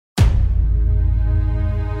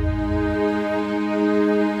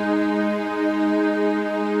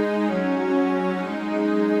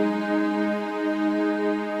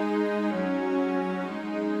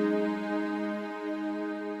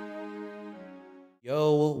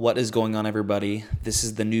Yo, what is going on, everybody? This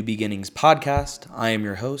is the New Beginnings podcast. I am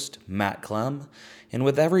your host, Matt Clem, and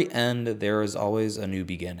with every end, there is always a new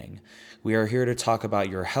beginning. We are here to talk about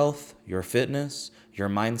your health, your fitness, your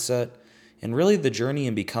mindset, and really the journey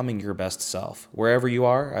in becoming your best self. Wherever you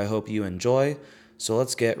are, I hope you enjoy, so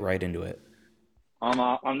let's get right into it.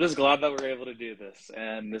 I'm just glad that we're able to do this,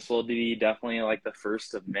 and this will be definitely like the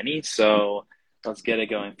first of many. So let's get it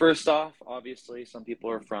going. First off, obviously, some people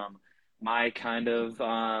are from my kind of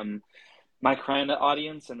my kind of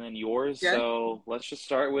audience, and then yours. Yeah. So let's just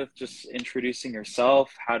start with just introducing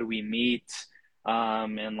yourself. How do we meet?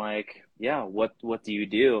 And yeah, what do you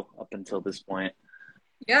do up until this point?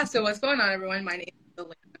 Yeah. So what's going on, everyone? My name is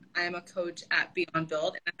Lana. I am a coach at Beyond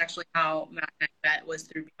Build, and that's actually how Matt and I met was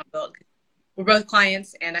through Beyond Build. We're both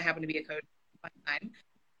clients, and I happen to be a coach at the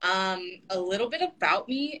time. A little bit about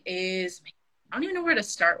me is I don't even know where to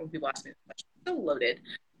start when people ask me this question. It's so loaded.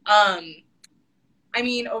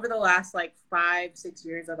 Over the last 5-6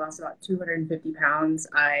 years, I've lost about 250 pounds.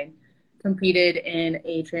 I competed in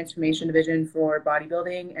a transformation division for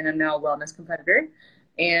bodybuilding, and I'm now a wellness competitor.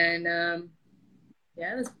 And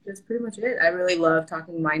yeah, that's pretty much it. I really love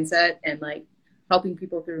talking mindset and helping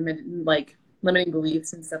people through limiting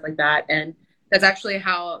beliefs and stuff like that. And that's actually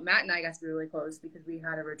how Matt and I got to be really close, because we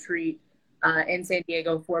had a retreat in San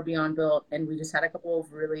Diego for Beyond Built, and we just had a couple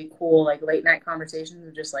of really cool late night conversations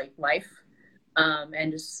of just life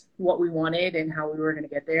and just what we wanted and how we were going to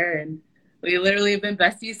get there. And we literally have been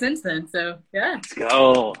besties since then. So yeah. Let's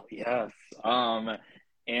go. Yes.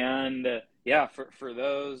 And yeah, for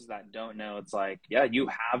those that don't know, it's you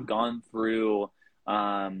have gone through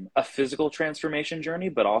a physical transformation journey,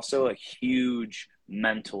 but also a huge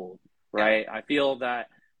mental, right? I feel that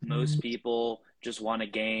most people just want to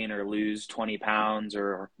gain or lose 20 pounds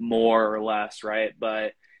or more or less, right?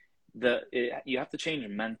 But you have to change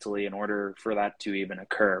mentally in order for that to even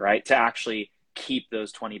occur, right? To actually keep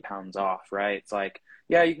those 20 pounds off, right? It's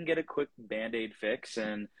yeah, you can get a quick Band-Aid fix,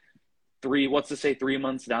 and 3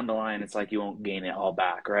 months down the line, it's you won't gain it all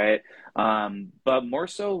back, right? But more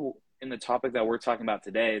so in the topic that we're talking about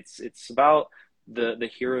today, it's about the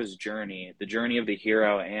hero's journey, the journey of the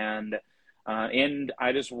hero. And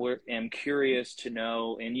I just am curious to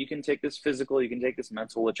know, and you can take this physical, you can take this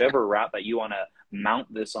mental, whichever route that you want to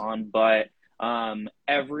mount this on, but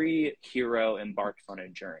every hero embarks on a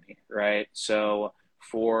journey, right? So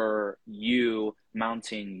for you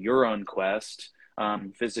mounting your own quest,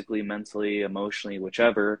 physically, mentally, emotionally,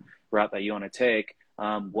 whichever route that you want to take,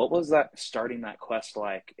 what was that starting that quest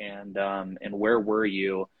like, and where were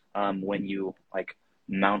you when you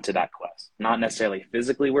mounted that quest? Not necessarily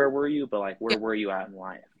physically where were you, but where were you at in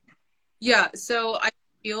life? Yeah, so I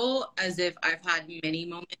feel as if I've had many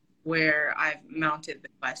moments where I've mounted the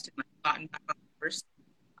quest and gotten back on the horse.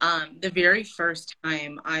 The very first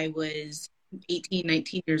time I was 18,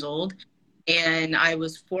 19 years old, and I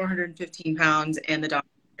was 415 pounds, and the doctor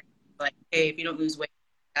was like, hey, if you don't lose weight,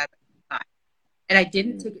 that's die. And I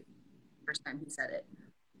didn't take it the first time he said it,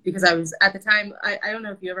 because I was, at the time, I don't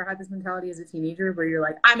know if you ever had this mentality as a teenager where you're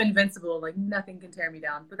like, I'm invincible, nothing can tear me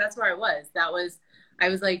down. But that's where I was. I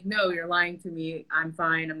was like, no, you're lying to me. I'm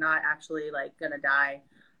fine. I'm not actually gonna die.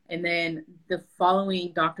 And then the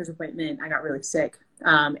following doctor's appointment, I got really sick.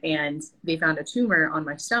 And they found a tumor on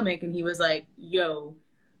my stomach, and he was like, yo,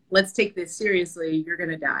 let's take this seriously. You're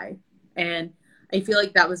gonna die. And I feel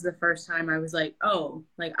like that was the first time I was like, oh,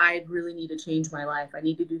 I really need to change my life. I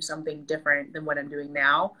need to do something different than what I'm doing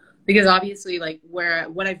now, because obviously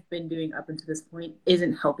what I've been doing up until this point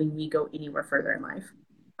isn't helping me go anywhere further in life.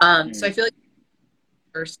 So I feel like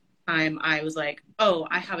the first time I was like, oh,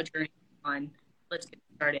 I have a journey on, let's get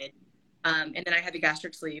started. And then I had the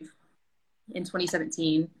gastric sleeve in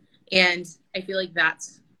 2017. And I feel like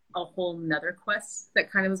that's a whole nother quest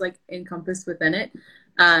that kind of was encompassed within it.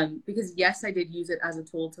 Because yes, I did use it as a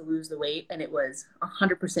tool to lose the weight, and it was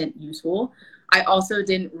 100% useful. I also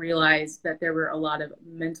didn't realize that there were a lot of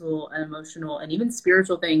mental and emotional and even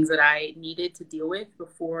spiritual things that I needed to deal with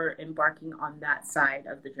before embarking on that side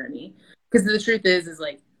of the journey. Because the truth is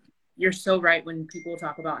you're so right when people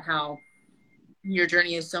talk about how your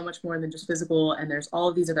journey is so much more than just physical, and there's all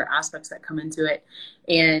of these other aspects that come into it.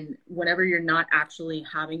 And whenever you're not actually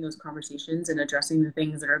having those conversations and addressing the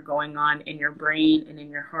things that are going on in your brain and in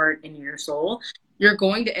your heart and in your soul, you're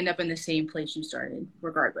going to end up in the same place you started,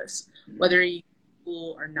 regardless, whether you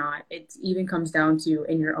school or not. It even comes down to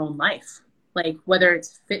in your own life, whether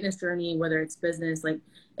it's fitness journey, whether it's business,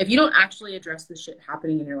 if you don't actually address the shit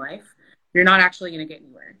happening in your life, you're not actually going to get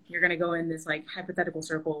anywhere. You're going to go in this hypothetical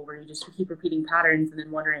circle where you just keep repeating patterns and then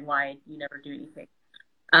wondering why you never do anything.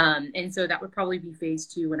 And so that would probably be phase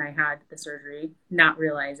 2 when I had the surgery, not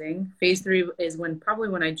realizing. Phase 3 is probably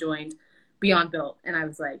when I joined Beyond Built, and I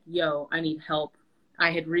was like, yo, I need help.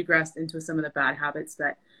 I had regressed into some of the bad habits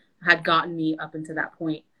that had gotten me up until that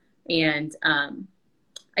point. And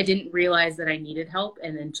I didn't realize that I needed help.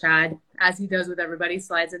 And then Chad, as he does with everybody,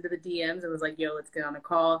 slides into the DMs and was like, yo, let's get on a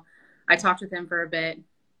call. I talked with him for a bit.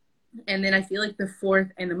 And then I feel like the fourth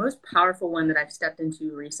and the most powerful one that I've stepped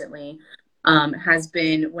into recently has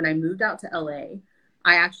been when I moved out to LA.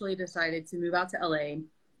 I actually decided to move out to LA,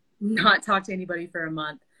 not talk to anybody for a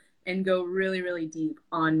month, and go really, really deep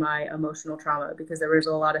on my emotional trauma, because there was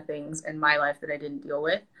a lot of things in my life that I didn't deal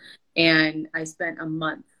with. And I spent a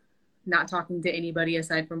month not talking to anybody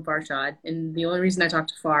aside from Farshad. And the only reason I talked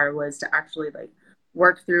to Far was to actually like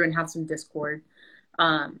work through and have some discord.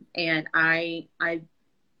 And I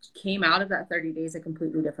came out of that 30 days a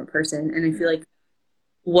completely different person. And I feel like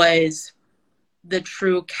was the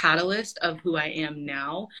true catalyst of who I am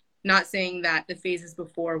now. Not saying that the phases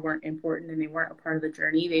before weren't important and they weren't a part of the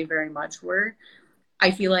journey. They very much were. I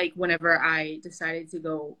feel like whenever I decided to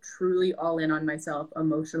go truly all in on myself,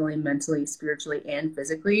 emotionally, mentally, spiritually, and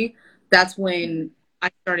physically, that's when I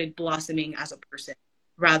started blossoming as a person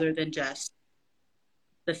rather than just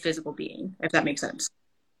the physical being, if that makes sense.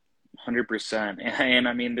 100%. And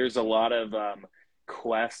I mean, there's a lot of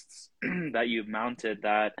quests that you've mounted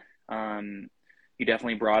that you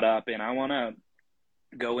definitely brought up. And I want to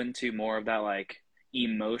go into more of that, like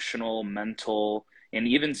emotional, mental, and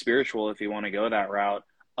even spiritual, if you want to go that route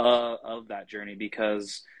of that journey,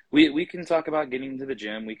 because we can talk about getting to the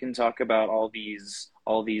gym. We can talk about all these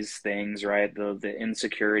things, right? The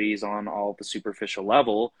insecurities on all the superficial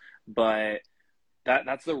level, but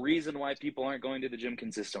that's the reason why people aren't going to the gym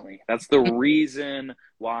consistently. That's the reason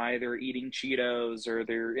why they're eating Cheetos, or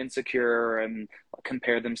they're insecure and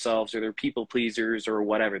compare themselves, or they're people pleasers or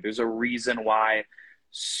whatever. There's a reason why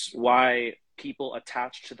people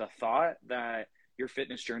attach to the thought that your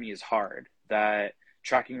fitness journey is hard, that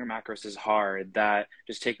tracking your macros is hard, that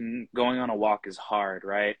just going on a walk is hard,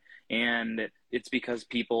 right? And it's because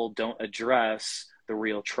people don't address the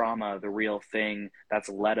real trauma, the real thing that's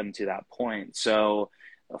led them to that point. So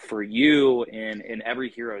for you, in every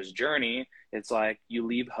hero's journey, it's like you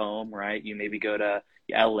leave home, right? You maybe go to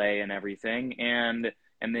LA and everything, and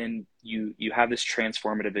then you have this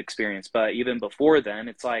transformative experience. But even before then,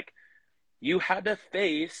 it's like you had to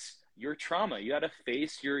face your trauma, you had to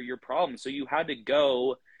face your problems. So you had to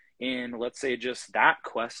go in, let's say, just that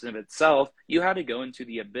question of itself, you had to go into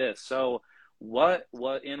the abyss. So what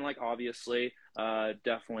in, like, obviously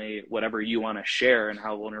definitely whatever you want to share and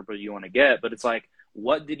how vulnerable you want to get, but it's like,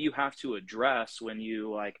 what did you have to address when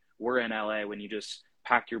you like were in LA, when you just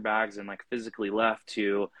packed your bags and like physically left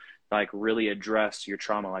to like really address your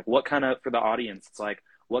trauma? Like, what kind of, for the audience, it's like,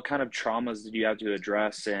 what kind of traumas did you have to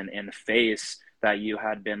address and face that you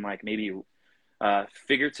had been like maybe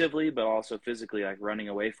figuratively, but also physically, like running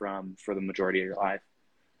away from for the majority of your life?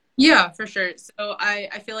 Yeah, for sure. So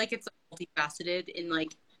I feel like it's multifaceted in,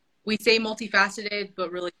 like, we say multifaceted,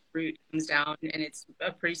 but really the root comes down and it's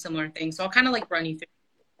a pretty similar thing. So I'll kind of like run you through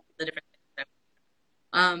the different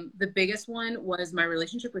things. The biggest one was my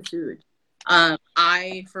relationship with food.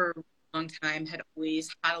 I, for a long time, had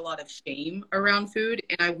always had a lot of shame around food.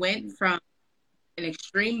 And I went from an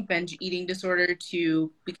extreme binge eating disorder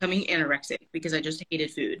to becoming anorexic because I just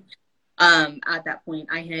hated food. At that point,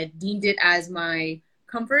 I had deemed it as my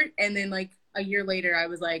comfort. And then like a year later, I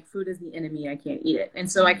was like, food is the enemy. I can't eat it.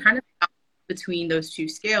 And so I kind of between those two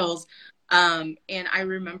scales. And I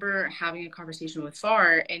remember having a conversation with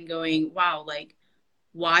Far and going, wow, like,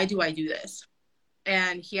 why do I do this?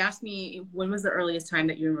 And he asked me, when was the earliest time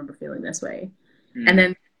that you remember feeling this way? And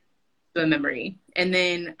then the memory. And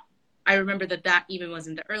then I remember that even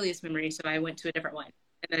wasn't the earliest memory. So I went to a different one.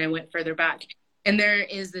 And then I went further back. And there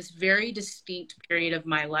is this very distinct period of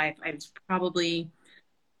my life. I was probably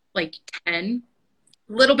like 10,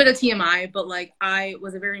 a little bit of TMI, but like I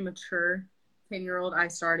was a very mature 10-year-old.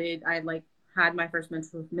 I like had my first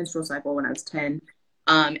menstrual cycle when I was 10.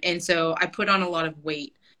 And so I put on a lot of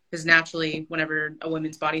weight because naturally whenever a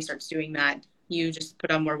woman's body starts doing that, you just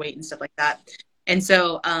put on more weight and stuff like that. And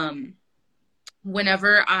so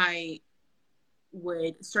whenever I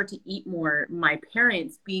would start to eat more, my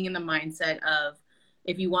parents being in the mindset of,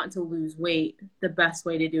 if you want to lose weight, the best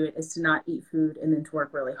way to do it is to not eat food and then to work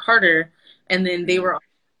really harder. And then they were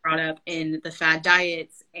brought up in the fad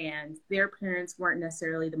diets, and their parents weren't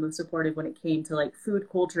necessarily the most supportive when it came to like food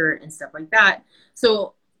culture and stuff like that.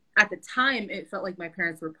 So at the time, it felt like my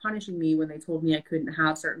parents were punishing me when they told me I couldn't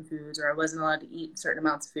have certain foods or I wasn't allowed to eat certain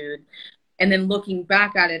amounts of food. And then looking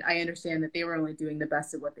back at it, I understand that they were only doing the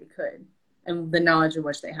best of what they could and the knowledge of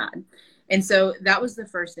which they had. And so that was the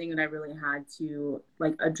first thing that I really had to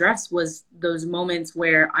like address, was those moments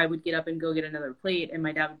where I would get up and go get another plate and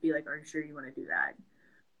my dad would be like, are you sure you want to do that?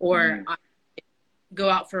 Or I go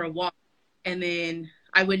out for a walk and then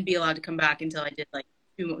I wouldn't be allowed to come back until I did like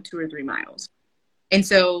 2 or 3 miles. And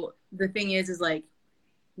so the thing is like,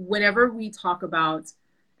 whenever we talk about,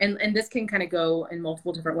 and this can kind of go in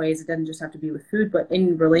multiple different ways. It doesn't just have to be with food, but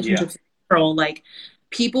in relationships in general, like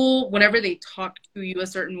people, whenever they talk to you a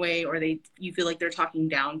certain way, or you feel like they're talking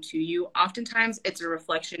down to you, oftentimes it's a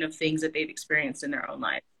reflection of things that they've experienced in their own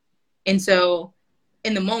life. And so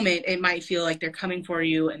in the moment, it might feel like they're coming for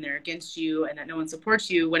you and they're against you and that no one supports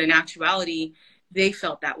you, when in actuality, they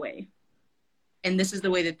felt that way. And this is the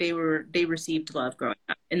way that they received love growing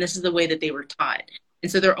up. And this is the way that they were taught.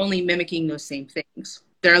 And so they're only mimicking those same things.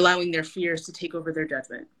 They're allowing their fears to take over their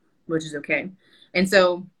judgment, which is okay. And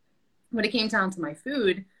so when it came down to my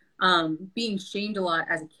food, being shamed a lot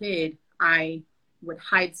as a kid, I would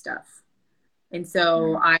hide stuff. And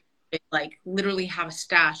so I would like literally have a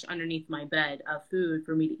stash underneath my bed of food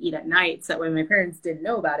for me to eat at night. So that way my parents didn't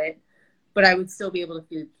know about it, but I would still be able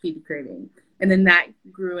to feed the craving. And then that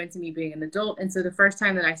grew into me being an adult. And so the first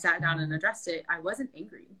time that I sat down and addressed it, I wasn't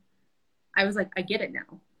angry. I was like, I get it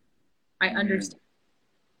now. I understand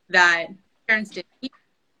that parents didn't need me.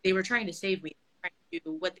 They were trying to save me, trying to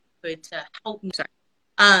do what they could to help me.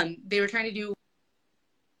 They were trying to do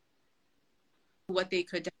what they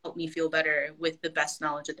could to help me feel better with the best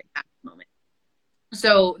knowledge that they had at the moment.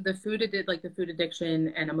 So the food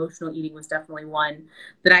addiction and emotional eating was definitely one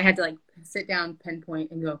that I had to like sit down,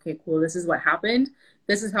 pinpoint, and go, okay, cool, this is what happened.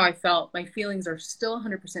 This is how I felt. My feelings are still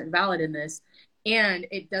 100% valid in this. And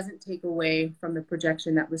it doesn't take away from the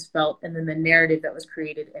projection that was felt and then the narrative that was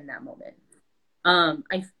created in that moment.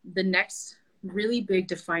 The next really big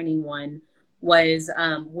defining one was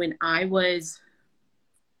when I was,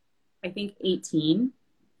 I think 18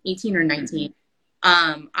 or 19.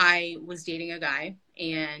 I was dating a guy,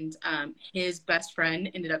 and his best friend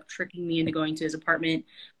ended up tricking me into going to his apartment.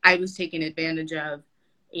 I was taken advantage of,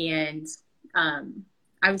 and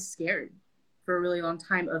I was scared for a really long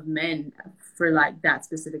time of men for like that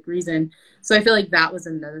specific reason. So I feel like that was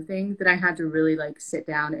another thing that I had to really like sit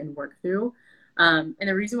down and work through. And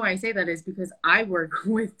the reason why I say that is because I work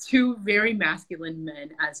with 2 very masculine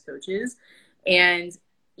men as coaches, and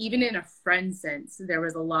even in a friend sense, there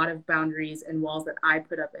was a lot of boundaries and walls that I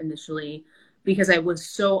put up initially because I was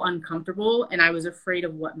so uncomfortable and I was afraid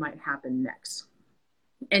of what might happen next.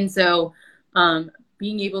 And so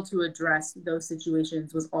being able to address those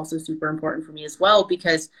situations was also super important for me as well,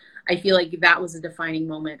 because I feel like that was a defining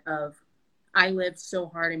moment of I lived so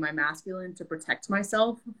hard in my masculine to protect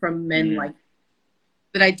myself from men like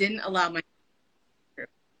that I didn't allow my.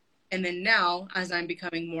 And then now, as I'm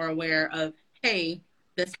becoming more aware of, hey,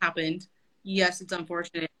 this happened. Yes, it's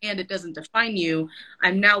unfortunate and it doesn't define you.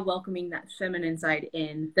 I'm now welcoming that feminine side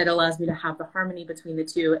in that allows me to have the harmony between the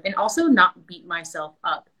two and also not beat myself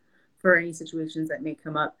up for any situations that may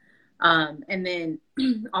come up. And then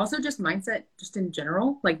also just mindset, just in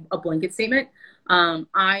general, like a blanket statement.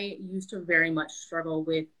 I used to very much struggle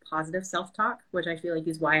with positive self-talk, which I feel like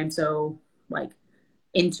is why I'm so like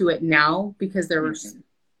into it now, because there were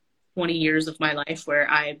 20 years of my life where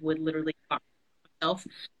I would literally talk to myself.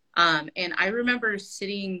 And I remember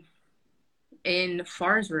sitting in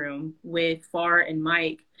Far's room with Far and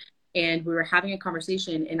Mike, and we were having a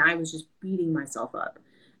conversation, and I was just beating myself up.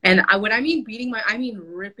 And when I mean I mean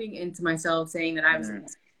ripping into myself, saying that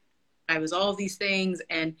I was all of these things.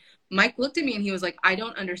 And Mike looked at me and he was like, I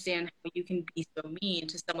don't understand how you can be so mean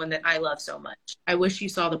to someone that I love so much. I wish you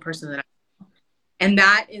saw the person that I saw. And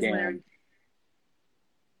that is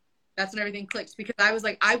that's when everything clicked, because I was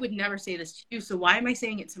like, I would never say this to you, so why am I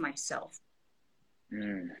saying it to myself?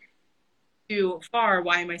 To Far,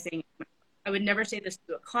 why am I saying it to myself? I would never say this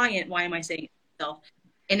to a client, why am I saying it to myself?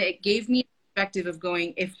 And it gave me a perspective of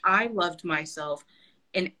going, if I loved myself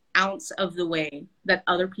an ounce of the way that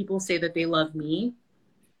other people say that they love me,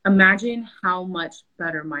 imagine how much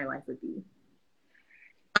better my life would be.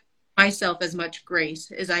 I give myself as much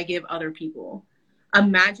grace as I give other people.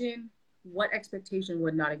 Imagine what expectation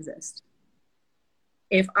would not exist.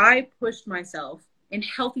 If I pushed myself in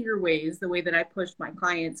healthier ways, the way that I pushed my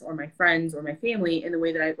clients or my friends or my family, in the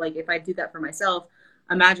way that I like, if I did that for myself,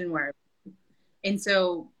 imagine where I would be. And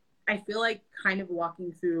so I feel like kind of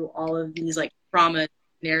walking through all of these like trauma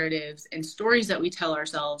narratives and stories that we tell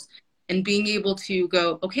ourselves, and being able to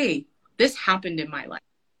go, okay, this happened in my life.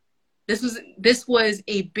 This was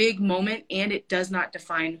a big moment, and it does not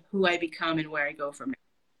define who I become and where I go from now.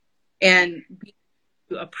 and be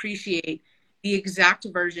able to appreciate the exact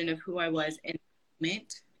version of who I was in the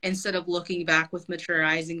moment, instead of looking back with mature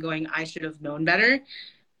eyes and going, I should have known better.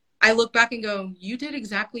 I look back and go, you did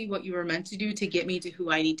exactly what you were meant to do to get me to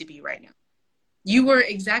who I need to be right now. You were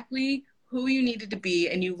exactly who you needed to be,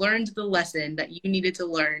 and you learned the lesson that you needed to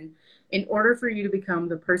learn in order for you to become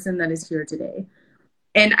the person that is here today.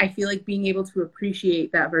 And I feel like being able to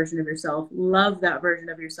appreciate that version of yourself, love that version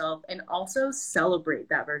of yourself, and also celebrate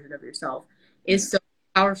that version of yourself is so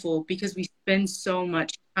powerful, because we spend so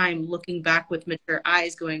much time looking back with mature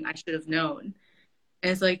eyes going, I should have known.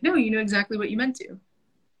 And it's like, no, you know exactly what you meant to.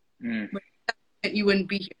 That you wouldn't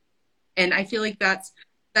be here. And I feel like that's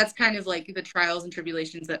kind of like the trials and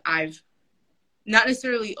tribulations that I've not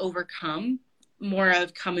necessarily overcome, more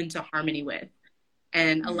of come into harmony with,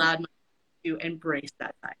 and allowed myself to embrace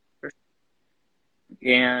that side.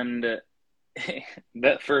 And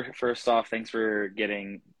that first off, thanks for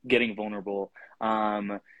getting vulnerable.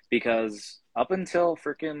 Because up until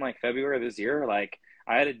freaking like February of this year, like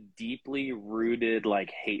I had a deeply rooted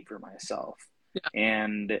like hate for myself. Yeah.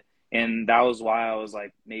 And that was why I was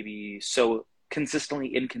like maybe so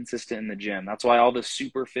consistently inconsistent in the gym. That's why all the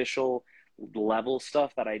superficial level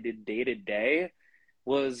stuff that I did day to day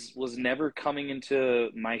was never coming into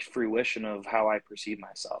my fruition of how I perceive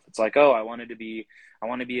myself. It's like, oh, I want to be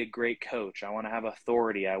a great coach. I want to have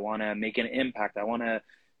authority. I want to make an impact. I want to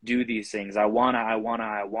do these things. I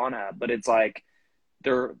wanna. But it's like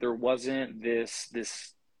there wasn't this.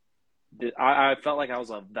 I felt like I was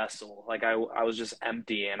a vessel. Like I was just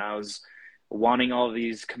empty, and I was wanting all of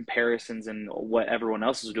these comparisons and what everyone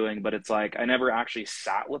else was doing. But it's like I never actually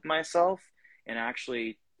sat with myself and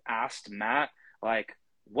actually asked Matt, like,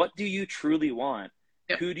 what do you truly want?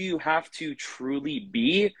 Yep. Who do you have to truly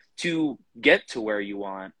be to get to where you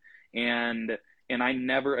want? And I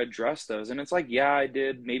never addressed those. And it's like, yeah, I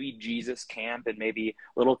did maybe Jesus camp and maybe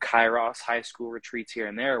little Kairos high school retreats here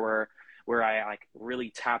and there where I like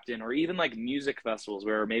really tapped in, or even like music festivals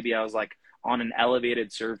where maybe I was like on an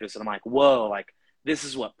elevated surface and I'm like, whoa, like this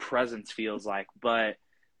is what presence feels like. But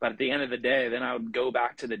at the end of the day, then I would go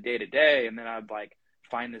back to the day to day, and then I'd like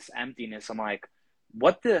find this emptiness. I'm like,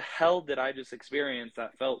 what the hell did I just experience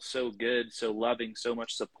that felt so good, so loving, so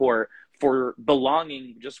much support for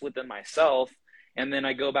belonging just within myself? And then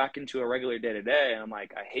I go back into a regular day to day and I'm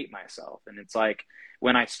like, I hate myself. And it's like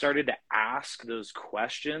when I started to ask those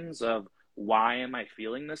questions of why am I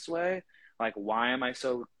feeling this way? Like, why am I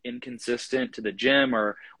so inconsistent to the gym,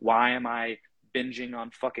 or why am I binging on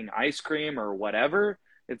fucking ice cream or whatever?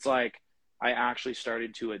 It's like I actually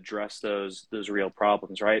started to address those real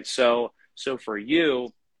problems, right? So for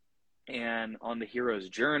you and on the hero's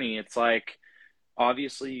journey, it's like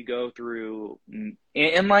obviously you go through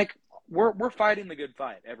and like we're fighting the good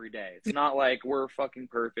fight every day. It's not like we're fucking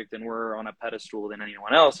perfect and we're on a pedestal than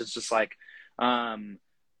anyone else. It's just like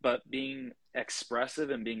but being expressive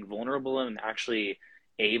and being vulnerable and actually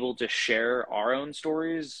able to share our own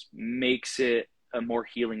stories makes it a more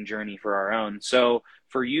healing journey for our own. So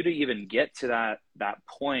for you to even get to that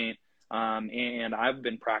point, and I've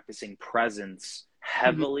been practicing presence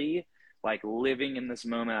heavily, like living in this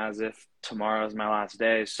moment as if tomorrow is my last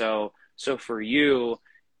day. So for you,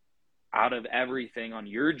 out of everything on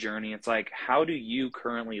your journey, it's like, how do you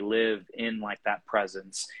currently live in like that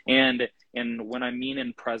presence? And when I mean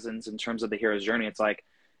in presence in terms of the hero's journey, it's like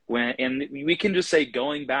and we can just say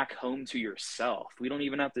going back home to yourself. We don't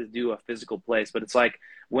even have to do a physical place, but it's like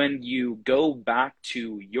when you go back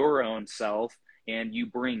to your own self and you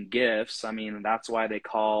bring gifts. I mean, that's why they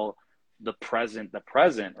call the present,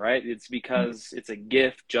 right? It's because it's a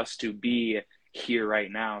gift just to be here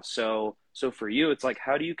right now. So for you, it's like,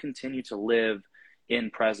 how do you continue to live in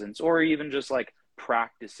presence, or even just like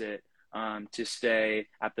practice it to stay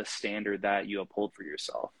at the standard that you uphold for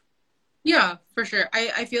yourself? Yeah, for sure.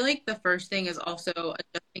 I feel like the first thing is also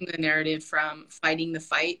adjusting the narrative from fighting the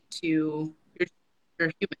fight to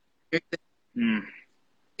you're human.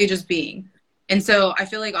 You're just being. And so I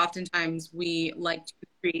feel like oftentimes we like to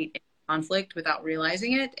create conflict without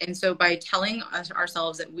realizing it. And so by telling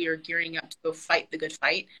ourselves that we are gearing up to go fight the good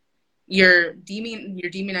fight, you're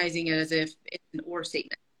demonizing it as if it's an or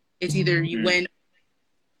statement. It's either you win.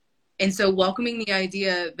 And so welcoming the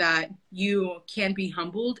idea that you can be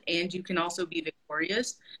humbled and you can also be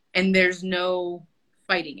victorious, and there's no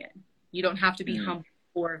fighting it. You don't have to be humbled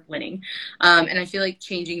for winning. And I feel like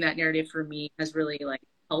changing that narrative for me has really like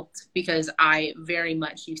helped, because I very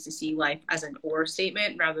much used to see life as an or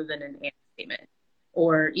statement rather than an and statement,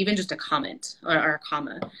 or even just a comment or a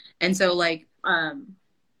comma. And so like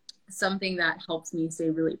something that helps me stay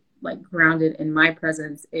really like grounded in my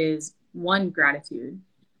presence is one, gratitude.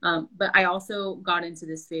 But I also got into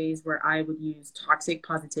this phase where I would use toxic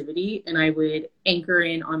positivity, and I would anchor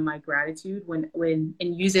in on my gratitude and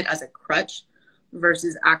use it as a crutch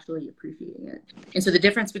versus actually appreciating it. And so the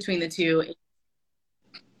difference between the two is,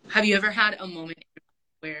 have you ever had a moment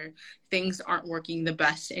where things aren't working the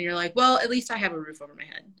best and you're like, well, at least I have a roof over my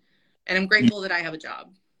head, and I'm grateful that I have a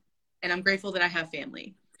job, and I'm grateful that I have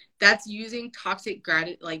family? That's using toxic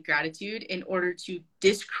gratitude in order to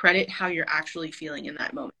discredit how you're actually feeling in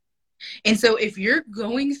that moment. And so if you're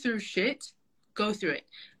going through shit, go through it.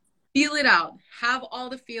 Feel it out. Have all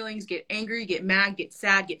the feelings. Get angry, get mad, get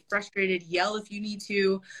sad, get frustrated, yell if you need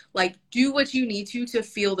to. Like, do what you need to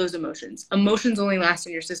feel those emotions. Emotions only last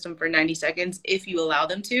in your system for 90 seconds if you allow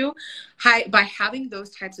them to. By having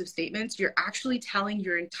those types of statements, you're actually telling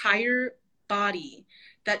your entire body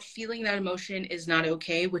that feeling that emotion is not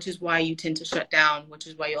okay, which is why you tend to shut down, which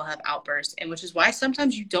is why you'll have outbursts, and which is why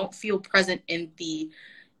sometimes you don't feel present in the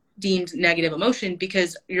deemed negative emotion,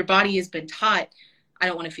 because your body has been taught, I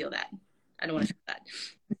don't want to feel that. I don't want to feel that.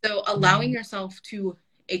 So allowing yourself to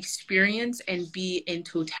experience and be in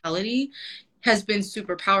totality has been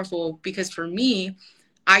super powerful, because for me,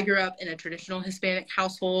 I grew up in a traditional Hispanic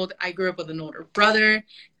household. I grew up with an older brother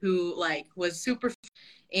who was super,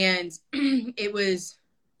 and it was,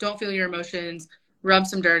 don't feel your emotions, rub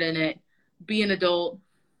some dirt in it, be an adult,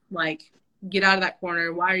 get out of that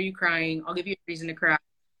corner. Why are you crying? I'll give you a reason to cry.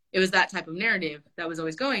 It was that type of narrative that was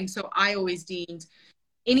always going. So I always deemed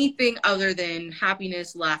anything other than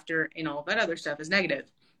happiness, laughter, and all that other stuff as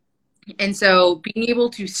negative. And so being able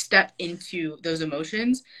to step into those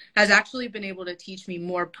emotions has actually been able to teach me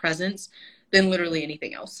more presence than literally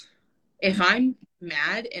anything else. If I'm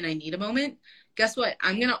mad and I need a moment, guess what?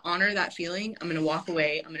 I'm going to honor that feeling. I'm going to walk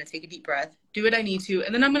away. I'm going to take a deep breath, do what I need to,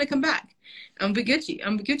 and then I'm going to come back. I'm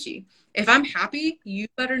Gucci. If I'm happy, you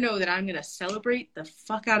better know that I'm going to celebrate the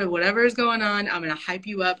fuck out of whatever is going on. I'm going to hype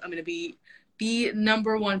you up. I'm going to be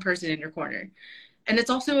number one person in your corner. And it's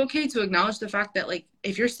also okay to acknowledge the fact that,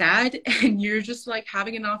 if you're sad and you're just,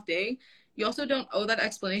 having an off day, you also don't owe that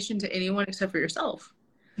explanation to anyone except for yourself.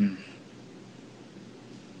 Mm.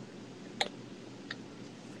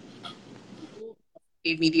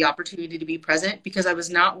 Gave me the opportunity to be present because I was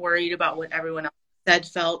not worried about what everyone else said,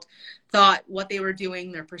 felt, thought, what they were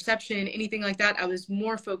doing, their perception, anything like that. I was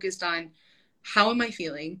more focused on, how am I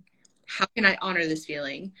feeling? How can I honor this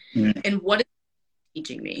feeling? Mm. And what is it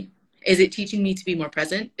teaching me? Is it teaching me to be more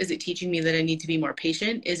present? Is it teaching me that I need to be more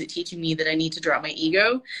patient? Is it teaching me that I need to drop my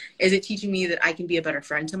ego? Is it teaching me that I can be a better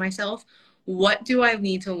friend to myself? What do I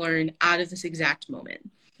need to learn out of this exact moment?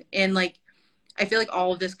 And I feel like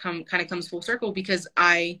all of this kind of comes full circle, because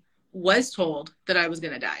I was told that I was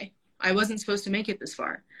going to die. I wasn't supposed to make it this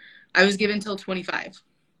far. I was given till 25.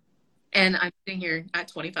 And I'm sitting here at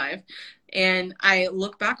 25. And I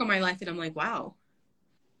look back on my life and I'm like, wow,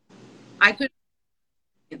 I could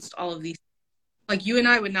against all of these. You and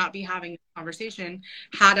I would not be having this conversation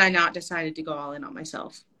had I not decided to go all in on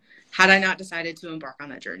myself, had I not decided to embark on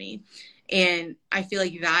that journey. And I feel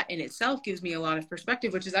like that in itself gives me a lot of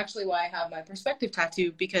perspective, which is actually why I have my perspective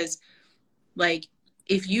tattoo, because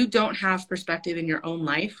if you don't have perspective in your own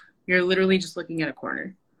life, you're literally just looking at a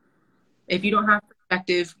corner. If you don't have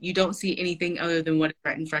perspective, you don't see anything other than what is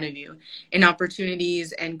right in front of you. And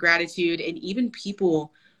opportunities and gratitude and even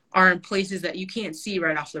people are in places that you can't see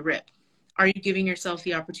right off the rip. Are you giving yourself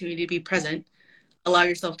the opportunity to be present, allow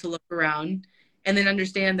yourself to look around, and then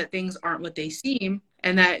understand that things aren't what they seem,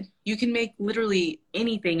 and that you can make literally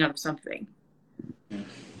anything out of something?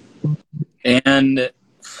 And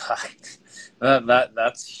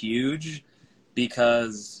that's huge,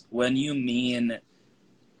 because when you mean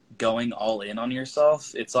going all in on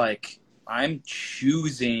yourself, it's I'm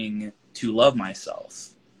choosing to love myself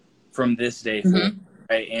from this day forward,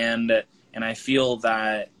 right? And I feel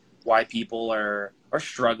that why people are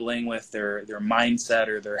struggling with their mindset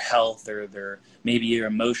or their health or their maybe their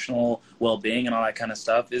emotional well-being and all that kind of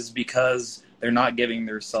stuff is because they're not giving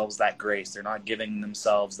themselves that grace. They're not giving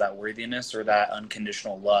themselves that worthiness or that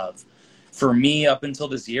unconditional love. For me, up until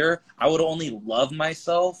this year, I would only love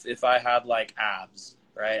myself if I had abs,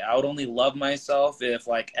 right? I would only love myself if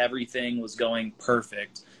everything was going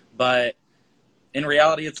perfect. But in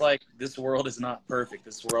reality, it's this world is not perfect.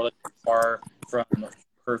 This world is far from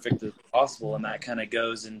perfect as possible. And that kind of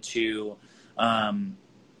goes into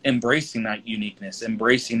embracing that uniqueness,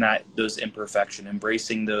 embracing those imperfection,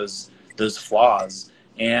 embracing those flaws.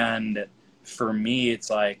 And for me,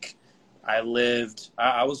 it's I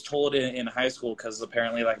was told in high school, because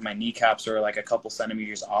apparently my kneecaps are a couple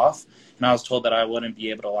centimeters off. And I was told that I wouldn't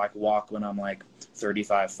be able to walk when I'm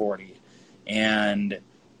 35, 40. And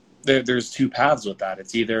there's two paths with that.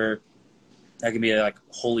 It's either that can be like,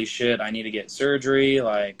 holy shit, I need to get surgery,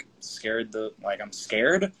 like I'm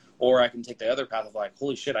scared, or I can take the other path of like,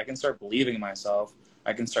 holy shit, I can start believing in myself.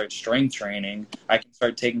 I can start strength training. I can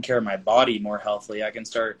start taking care of my body more healthily. I can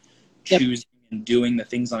start choosing and doing the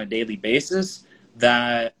things on a daily basis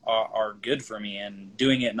that are good for me, and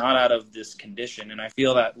doing it not out of this condition. And I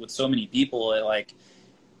feel that with so many people,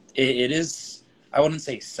 it is, I wouldn't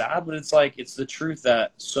say sad, but it's like, it's the truth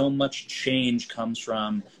that so much change comes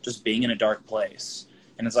from just being in a dark place.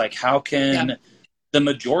 And it's like, how can the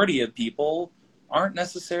majority of people aren't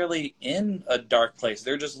necessarily in a dark place?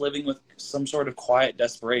 They're just living with some sort of quiet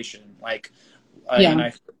desperation. Like, and I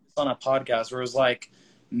heard this on a podcast where it was like,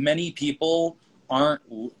 many people aren't,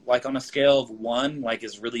 like, on a scale of 1, like,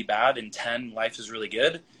 is really bad, and 10, life is really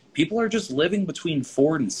good. People are just living between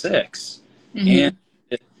 4 and 6. Mm-hmm.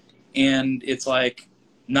 And it's like,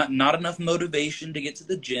 not enough motivation to get to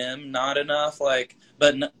the gym, not enough, like,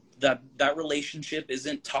 but that relationship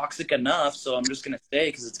isn't toxic enough, so I'm just gonna stay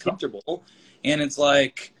because it's comfortable. And it's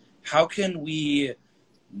like, how can we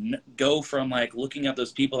go from like looking at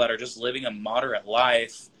those people that are just living a moderate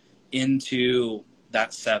life into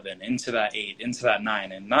that 7, into that 8, into that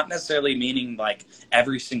 9, and not necessarily meaning like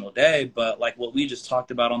every single day, but like what we just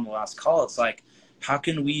talked about on the last call, it's like, how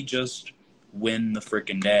can we just win the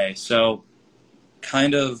freaking day? So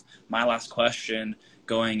kind of my last question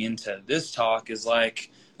going into this talk is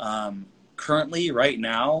like, currently right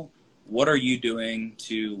now, what are you doing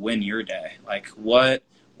to win your day? Like, what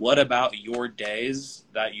about your days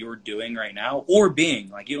that you're doing right now, or being,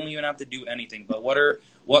 like, you don't even have to do anything, but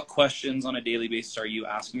what questions on a daily basis are you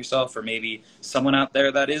asking yourself? For maybe someone out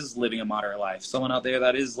there that is living a moderate life, someone out there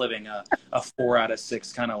that is living a 4 out of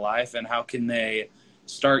 6 kind of life, and how can they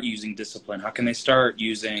start using discipline? How can they start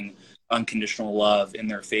using unconditional love in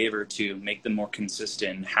their favor to make them more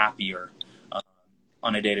consistent and happier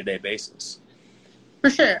on a day-to-day basis? For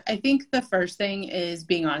sure. I think the first thing is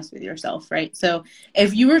being honest with yourself, right? So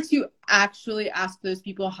if you were to actually ask those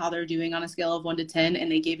people how they're doing on a scale of 1 to 10,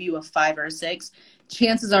 and they give you a 5 or a 6,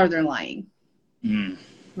 chances are they're lying.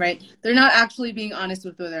 Right? They're not actually being honest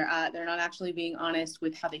with where they're at. They're not actually being honest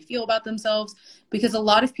with how they feel about themselves, because a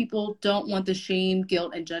lot of people don't want the shame,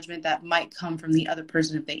 guilt, and judgment that might come from the other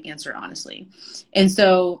person if they answer honestly. And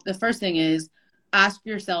so the first thing is, ask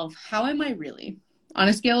yourself, how am I really? On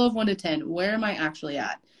a scale of 1 to 10, where am I actually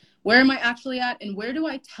at? Where am I actually at? And where do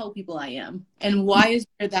I tell people I am? And why is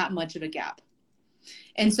there that much of a gap?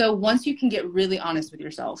 And so once you can get really honest with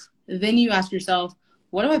yourself, then you ask yourself,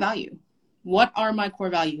 what do I value? What are my core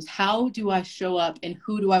values? How do I show up, and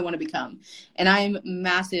who do I want to become? And I'm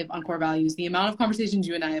massive on core values. The amount of conversations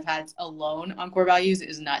you and I have had alone on core values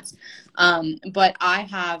is nuts. But I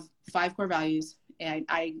have 5 core values, and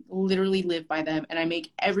I literally live by them, and I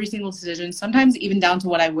make every single decision, sometimes even down to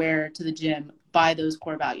what I wear to the gym, by those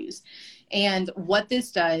core values. And what this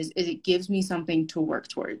does is it gives me something to work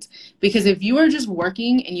towards. Because if you are just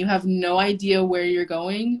working and you have no idea where you're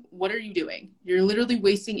going, what are you doing? You're literally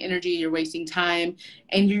wasting energy, you're wasting time,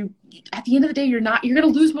 and you, at the end of the day, you're going to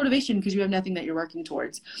lose motivation because you have nothing that you're working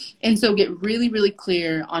towards. And so get really, really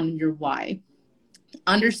clear on your why.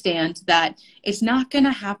 Understand that it's not going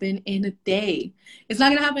to happen in a day. It's not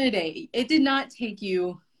going to happen in a day. It did not take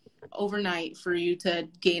you overnight for you to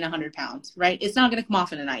gain 100 pounds, right? It's not going to come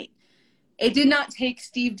off in a night. It did not take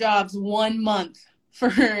Steve Jobs 1 month for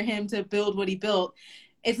him to build what he built.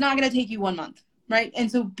 It's not going to take you 1 month, right?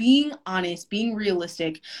 And so being honest, being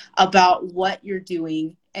realistic about what you're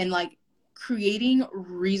doing, and like creating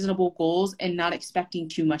reasonable goals and not expecting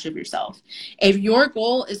too much of yourself. If your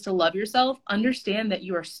goal is to love yourself, understand that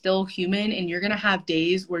you are still human, and you're going to have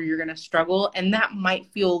days where you're going to struggle, and that might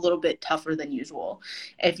feel a little bit tougher than usual.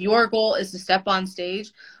 If your goal is to step on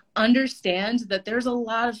stage, understand that there's a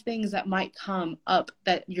lot of things that might come up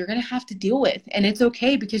that you're going to have to deal with, and it's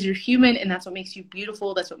okay, because you're human, and that's what makes you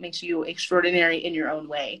beautiful. That's what makes you extraordinary in your own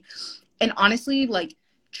way. And honestly, like,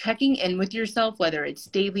 checking in with yourself, whether it's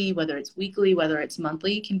daily, whether it's weekly, whether it's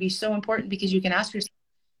monthly, can be so important, because you can ask yourself,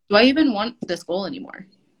 do I even want this goal anymore?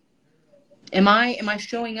 Am I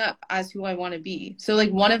showing up as who I want to be? So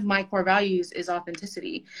like, one of my core values is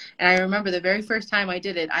authenticity. And I remember the very first time I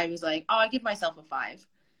did it, I was like, oh, I give myself a 5.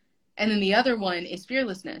 And then the other one is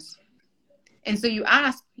fearlessness. And so you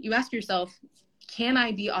ask yourself, can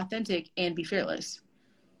I be authentic and be fearless?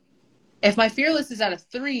 If my fearless is at a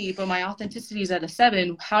 3, but my authenticity is at a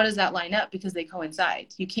 7, how does that line up? Because they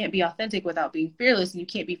coincide. You can't be authentic without being fearless, and you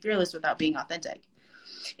can't be fearless without being authentic.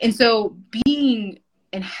 And so being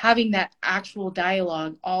and having that actual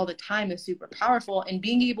dialogue all the time is super powerful, and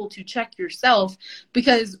being able to check yourself,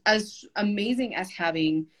 because as amazing as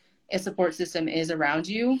having a support system is around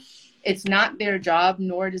you, it's not their job,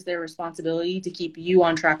 nor is their responsibility to keep you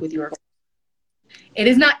on track with your goals. It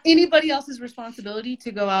is not anybody else's responsibility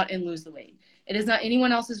to go out and lose the weight. It is not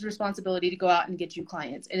anyone else's responsibility to go out and get you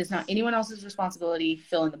clients. It is not anyone else's responsibility,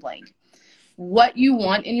 fill in the blank. What you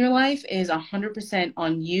want in your life is 100%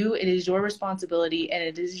 on you. It is your responsibility, and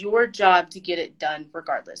it is your job to get it done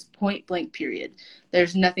regardless. Point blank, period.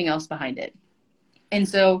 There's nothing else behind it. And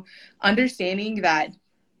so understanding that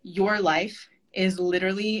your life is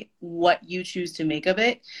literally what you choose to make of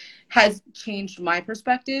it has changed my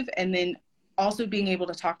perspective. And then also being able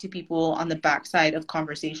to talk to people on the backside of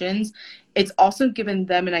conversations, it's also given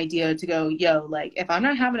them an idea to go, yo, like, if I'm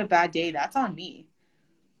not having a bad day, that's on me.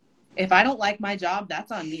 If I don't like my job,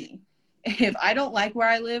 that's on me. If I don't like where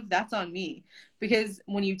I live, that's on me. Because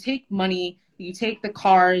when you take money, you take the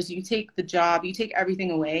cars, you take the job, you take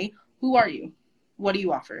everything away, who are you? What do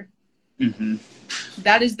you offer? Mm-hmm.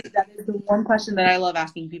 That is the one question that I love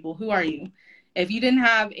asking people. Who are you? If you didn't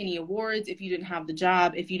have any awards, if you didn't have the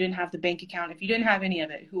job, if you didn't have the bank account, if you didn't have any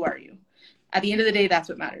of it, who are you? At the end of the day, that's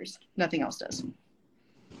what matters. Nothing else does.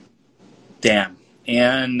 Damn.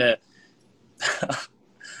 And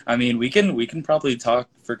I mean, we can probably talk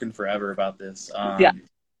freaking forever about this. Yeah.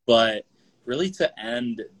 But really to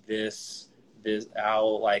end this how,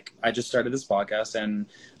 like, I just started this podcast, and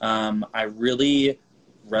I really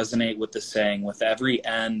resonate with the saying, with every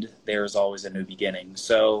end, there's always a new beginning.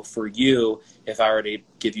 So for you, if I were to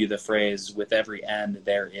give you the phrase, with every end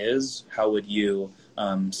there is, how would you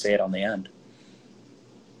say it on the end?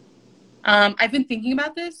 I've been thinking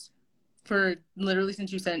about this for literally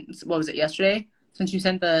since you sent, what was it, yesterday? Since you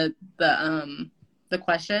sent the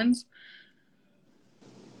questions.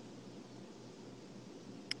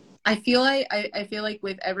 I feel like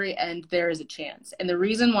with every end there is a chance. And the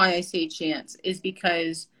reason why I say chance is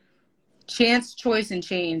because chance, choice, and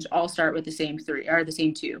change all start with the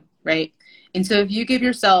same two, right? And so if you give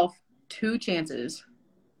yourself 2 chances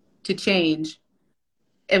to change,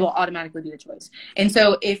 it will automatically be a choice. And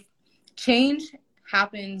so if change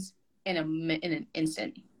happens in an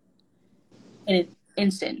instant, it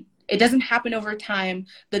doesn't happen over time.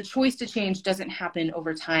 The choice to change doesn't happen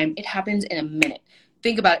over time. It happens in a minute.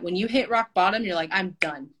 Think about it. When you hit rock bottom, you're like, I'm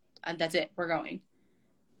done. And that's it. We're going.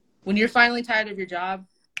 When you're finally tired of your job,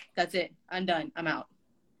 that's it. I'm done. I'm out.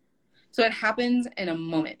 So it happens in a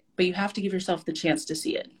moment, but you have to give yourself the chance to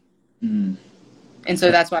see it. Mm. And so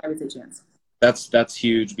that's why I would say chance. That's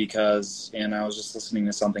huge, because, and I was just listening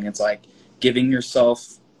to something, it's like giving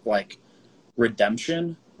yourself like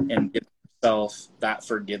redemption and giving yourself that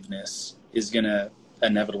forgiveness is going to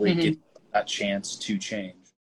inevitably give that chance to change.